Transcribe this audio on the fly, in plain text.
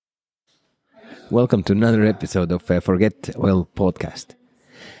Welcome to another episode of Forget Oil podcast.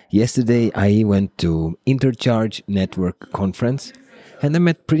 Yesterday I went to Intercharge network conference and I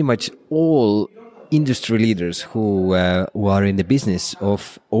met pretty much all industry leaders who are in the business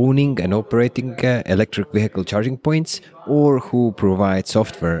of owning and operating electric vehicle charging points or who provide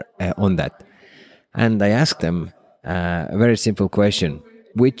software on that. And I asked them a very simple question.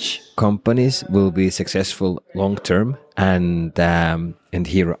 Which companies will be successful long term? And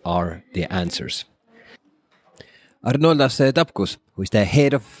here are the answers. Arnoldas Dapkus, who is the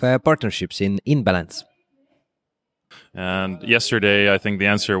head of partnerships in Inbalance. And yesterday, I think the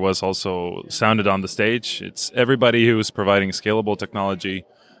answer was also sounded on the stage. It's everybody who's providing scalable technology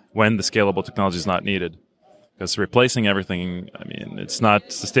when the scalable technology is not needed. Because replacing everything, it's not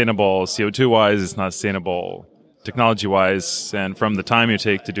sustainable CO2-wise, it's not sustainable technology-wise, and from the time you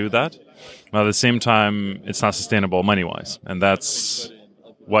take to do that, while at the same time, it's not sustainable money-wise. And that's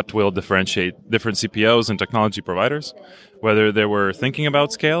what will differentiate different CPOs and technology providers, whether they were thinking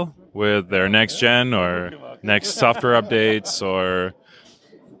about scale with their next gen or next software updates or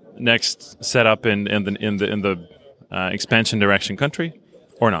next setup in the expansion direction country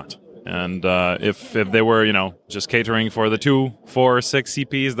or not. And if they were, just catering for the 2, 4, 6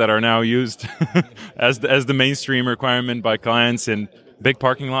 CPs that are now used as the mainstream requirement by clients in big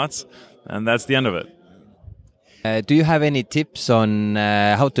parking lots, and that's the end of it. Do you have any tips on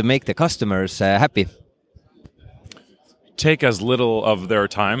how to make the customers happy? Take as little of their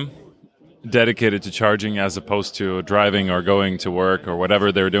time dedicated to charging as opposed to driving or going to work or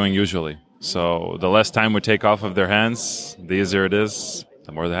whatever they're doing usually. So the less time we take off of their hands, the easier it is,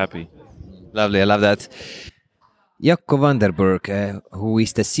 the more they're happy. Lovely, I love that. Jacco van der Burg, who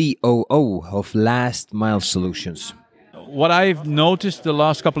is the COO of Last Mile Solutions. What I've noticed the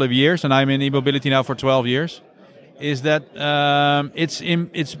last couple of years, and I'm in Emobility now for 12 years, is that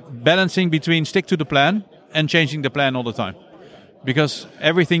it's balancing between stick to the plan and changing the plan all the time. Because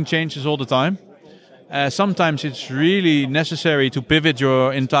everything changes all the time. Sometimes it's really necessary to pivot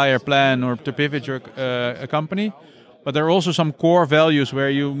your entire plan or to pivot your company. But there are also some core values where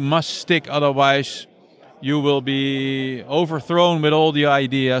you must stick, otherwise you will be overthrown with all the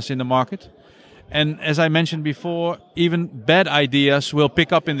ideas in the market. And as I mentioned before, even bad ideas will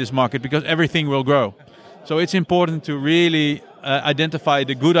pick up in this market because everything will grow. So it's important to really identify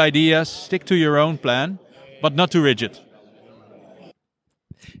the good ideas, stick to your own plan, but not too rigid.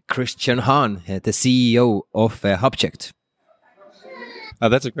 Christian Hahn, the CEO of Hubject.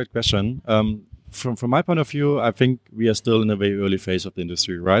 That's a great question. From my point of view, I think we are still in a very early phase of the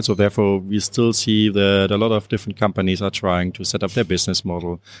industry, right? So therefore, we still see that a lot of different companies are trying to set up their business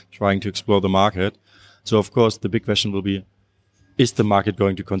model, trying to explore the market. So of course, the big question will be, is the market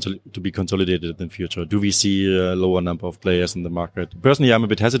going to be consolidated in the future? Do we see a lower number of players in the market? Personally, I'm a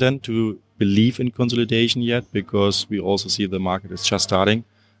bit hesitant to believe in consolidation yet because we also see the market is just starting.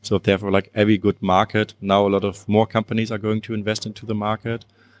 So therefore, like every good market, now a lot of more companies are going to invest into the market.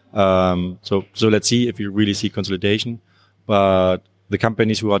 So let's see if you really see consolidation. But the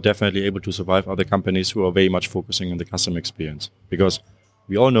companies who are definitely able to survive are the companies who are very much focusing on the customer experience. Because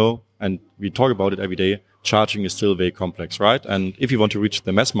we all know, and we talk about it every day, charging is still very complex, right? And if you want to reach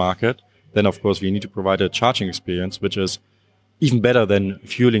the mass market, then of course we need to provide a charging experience, which is even better than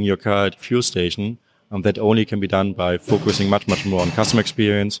fueling your car at a fuel station. And that only can be done by focusing much, much more on customer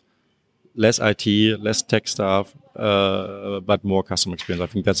experience, less IT, less tech staff, but more customer experience.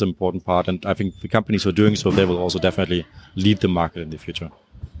 I think that's an important part. And I think the companies who are doing so, they will also definitely lead the market in the future.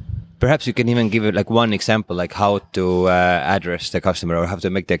 Perhaps you can even give it like one example, like how to address the customer or how to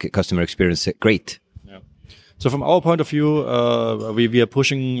make the customer experience great. Yeah. So from our point of view, we are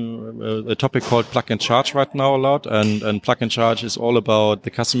pushing a topic called plug and charge right now a lot. And plug and charge is all about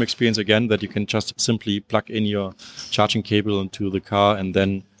the customer experience again, that you can just simply plug in your charging cable into the car and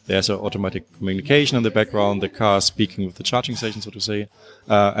then there's an automatic communication in the background, the car speaking with the charging station, so to say.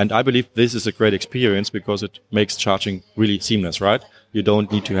 And I believe this is a great experience because it makes charging really seamless, right? You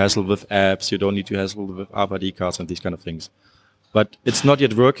don't need to hassle with apps, you don't need to hassle with RFID cards and these kind of things. But it's not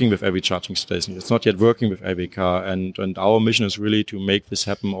yet working with every charging station. It's not yet working with every car. And our mission is really to make this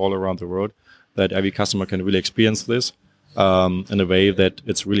happen all around the world, that every customer can really experience this in a way that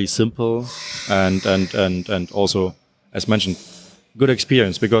it's really simple and also, as mentioned, good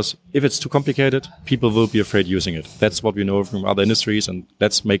experience. Because if it's too complicated, people will be afraid using it. That's what we know from other industries, and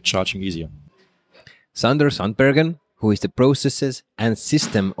let's make charging easier. Sandberger, who is the processes and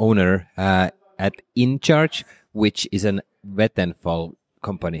system owner at InCharge, which is an Vettenfall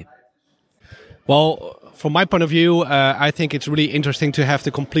company. Well, from my point of view, I think it's really interesting to have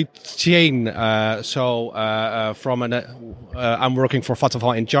the complete chain. I'm working for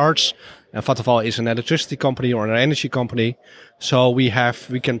Vettenfall InCharge, and Vettenfall is an electricity company or an energy company. So we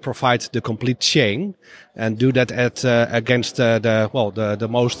can provide the complete chain and do that at against the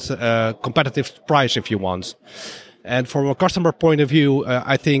most competitive price, if you want. And from a customer point of view,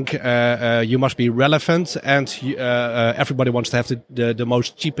 I think you must be relevant, and everybody wants to have the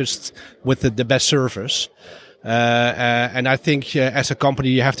most cheapest with the best service. And I think as a company,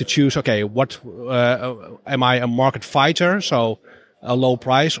 you have to choose, okay, what am I a market fighter, so a low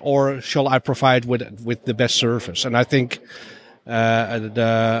price, or shall I provide with the best service? And I think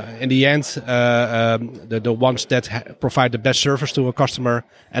in the end, the ones that provide the best service to a customer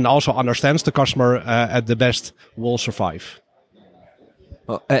and also understands the customer at the best will survive.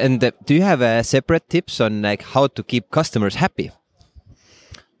 Oh, and do you have separate tips on like how to keep customers happy?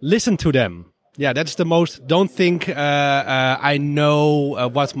 Listen to them. Yeah, that's the most. Don't think I know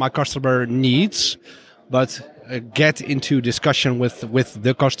what my customer needs, but get into discussion with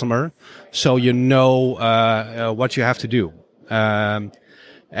the customer so you know what you have to do. And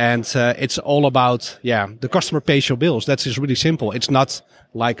it's all about, the customer pays your bills. That is really simple. It's not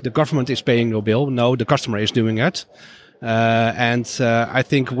like the government is paying your bill. No, the customer is doing it. And I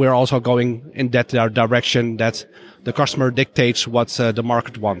think we're also going in that direction, that the customer dictates what the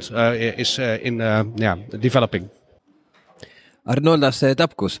market wants, developing. Arnoldas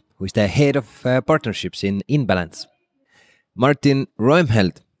Dapkus, who is the head of partnerships in Inbalance. Martin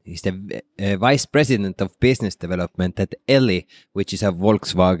Roemheld is the vice president of business development at Elli, which is a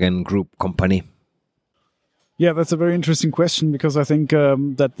Volkswagen Group company. Yeah, that's a very interesting question, because I think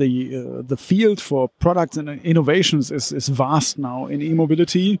that the field for products and innovations is vast now in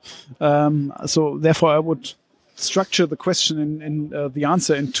e-mobility. So therefore, I would structure the question in the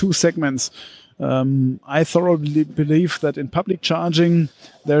answer in two segments. I thoroughly believe that in public charging,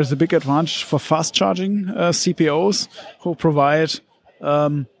 there's a big advantage for fast charging CPOs who provide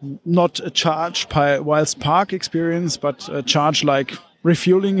not a charge whilst park experience, but a charge like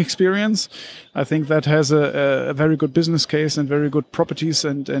refueling experience. I think that has a very good business case and very good properties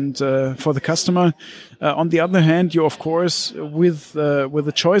and for the customer. On the other hand, you of course with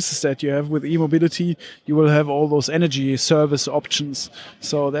the choices that you have with e-mobility, you will have all those energy service options.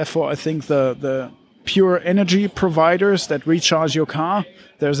 So therefore, I think the pure energy providers that recharge your car,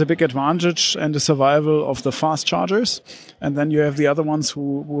 there's a big advantage and a survival of the fast chargers. And then you have the other ones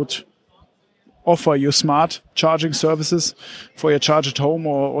who would offer you smart charging services for your charge at home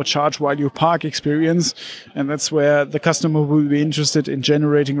or charge while you park experience. And that's where the customer will be interested in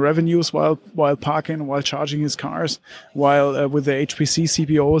generating revenues while parking, while charging his cars. While with the HPC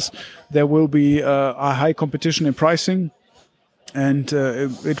CPOs, there will be a high competition in pricing. And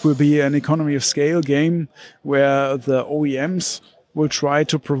it will be an economy of scale game where the OEMs will try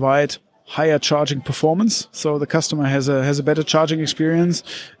to provide higher charging performance. So the customer has a better charging experience,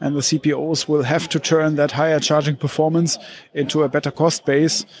 and the CPOs will have to turn that higher charging performance into a better cost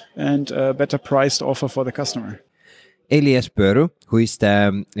base and a better priced offer for the customer. Elias, who is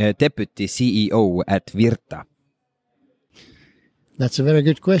the deputy CEO at Virta. That's a very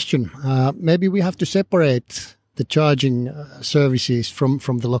good question. Maybe we have to separate the charging services from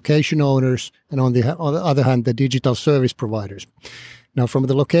the location owners, and on the other hand, the digital service providers. Now, from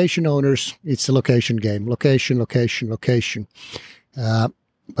the location owners, it's a location game. Location.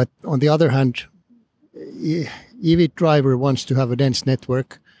 But on the other hand, EV driver wants to have a dense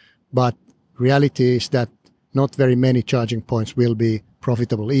network, but reality is that not very many charging points will be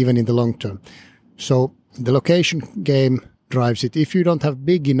profitable, even in the long term. So the location game drives it. If you don't have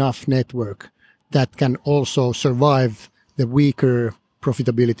big enough network that can also survive the weaker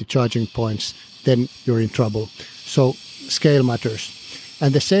profitability charging points, then you're in trouble. So scale matters.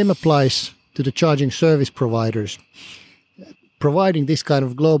 And the same applies to the charging service providers. Providing this kind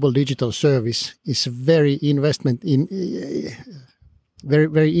of global digital service is a very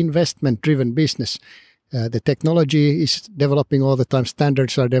investment-driven business. The technology is developing all the time.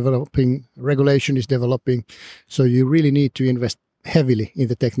 Standards are developing. Regulation is developing. So you really need to invest heavily in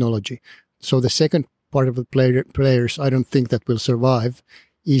the technology. So the second part of the players, I don't think that will survive,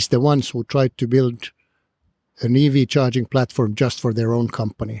 is the ones who try to build an EV charging platform just for their own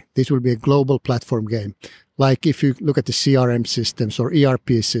company. This will be a global platform game. Like if you look at the CRM systems or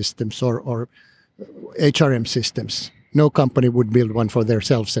ERP systems or HRM systems, no company would build one for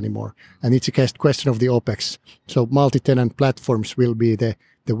themselves anymore. And it's a question of the OPEX. So multi-tenant platforms will be the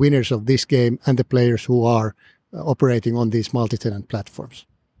winners of this game and the players who are operating on these multi-tenant platforms.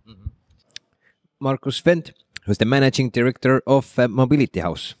 Mm-hmm. Markus Fendt, who's the managing director of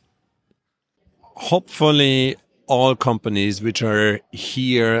Mobilityhouse. hopefully all companies which are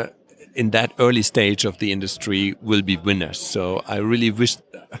here in that early stage of the industry will be winners. So I really wish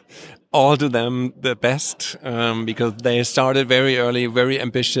all to them the best, because they started very early, very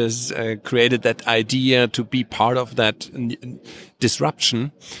ambitious, created that idea to be part of that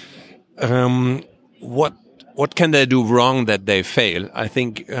disruption. What can they do wrong that they fail? I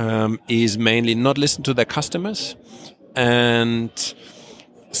think is mainly not listen to their customers and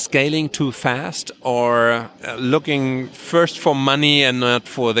scaling too fast, or looking first for money and not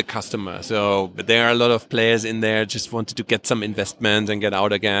for the customer. So there are a lot of players in there just wanted to get some investment and get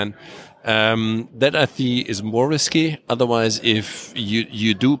out again. That I think is more risky. Otherwise, if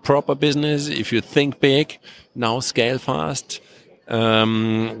you do proper business, if you think big, now scale fast.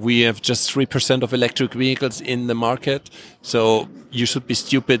 We have just 3% of electric vehicles in the market. So you should be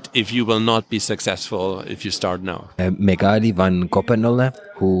stupid if you will not be successful if you start now. Magali van Coppenolle,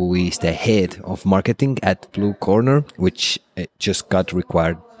 who is the head of marketing at Blue Corner, which just got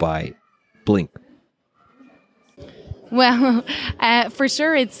required by Blink. Well, for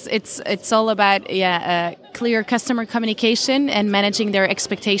sure, it's all about clear customer communication and managing their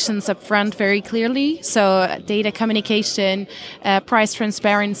expectations up front very clearly. So data communication, price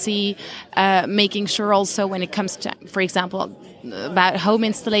transparency, making sure also when it comes to, for example, about home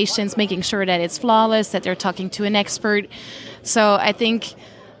installations, making sure that it's flawless, that they're talking to an expert. So I think,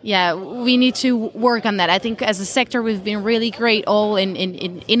 we need to work on that. I think as a sector, we've been really great all in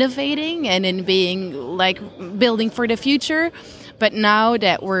innovating and in being like building for the future. But now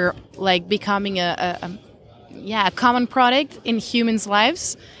that we're like becoming a common product in humans'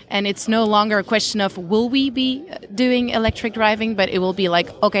 lives, and it's no longer a question of will we be doing electric driving, but it will be like,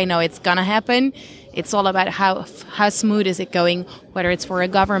 okay, no, it's gonna happen. It's all about how smooth is it going, whether it's for a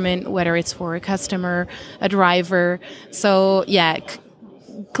government, whether it's for a customer, a driver. So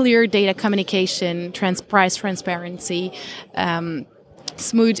clear data communication, price transparency,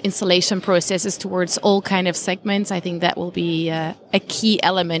 smooth installation processes towards all kind of segments. I think that will be a key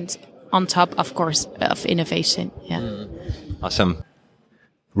element on top, of course, of innovation. Awesome.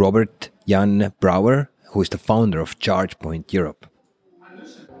 Robert Jan Brouwer, who is the founder of Chargepoint Europe.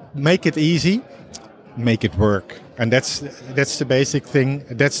 Make it easy, make it work. And that's the basic thing.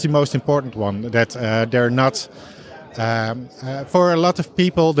 That's the most important one, that they're not... for a lot of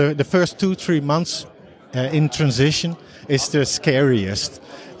people, the first 2-3 months in transition is the scariest,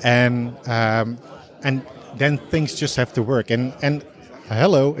 and then things just have to work. And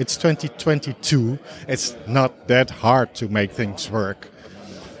hello, it's 2022. It's not that hard to make things work.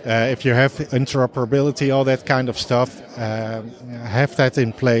 If you have interoperability, all that kind of stuff, have that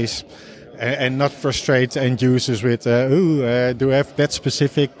in place. And not frustrate end users with, do I have that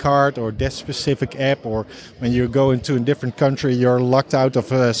specific card or that specific app? Or when you go into a different country, you're locked out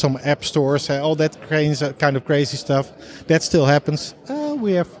of some app stores. All that kind of crazy stuff. That still happens.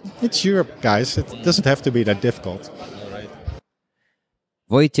 It's Europe, guys. It doesn't have to be that difficult.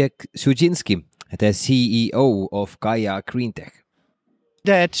 Wojtek Siudzinski, the CEO of Gaia Green Tech.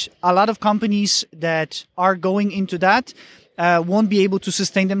 That a lot of companies that are going into that won't be able to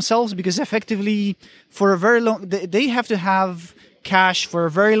sustain themselves, because effectively for a very long, they have to have cash for a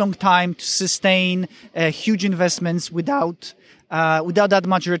very long time to sustain huge investments without that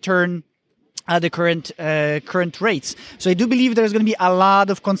much return at the current rates. So I do believe there's going to be a lot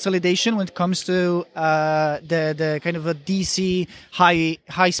of consolidation when it comes to the kind of a DC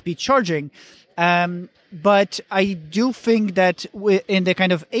high speed charging. But I do think that in the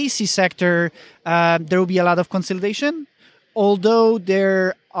kind of AC sector, there will be a lot of consolidation. Although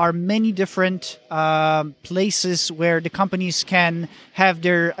there are many different places where the companies can have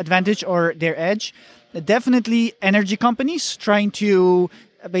their advantage or their edge. Definitely energy companies trying to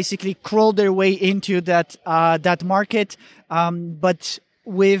basically crawl their way into that market. But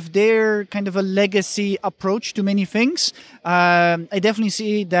with their kind of a legacy approach to many things, I definitely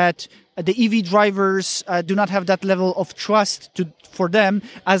see that the EV drivers do not have that level of trust for them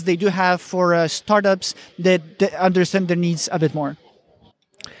as they do have for startups that understand their needs a bit more.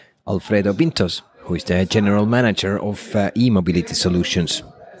 Alfredo Pintos, who is the general manager of eMobility Solutions.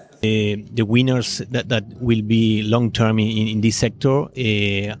 The winners that will be long term in this sector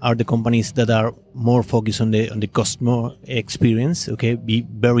are the companies that are more focused on the customer experience. Okay, be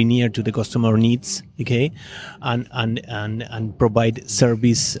very near to the customer needs. Okay, and provide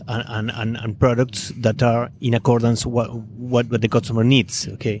service and products that are in accordance what the customer needs.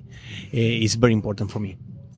 Okay, is very important for me.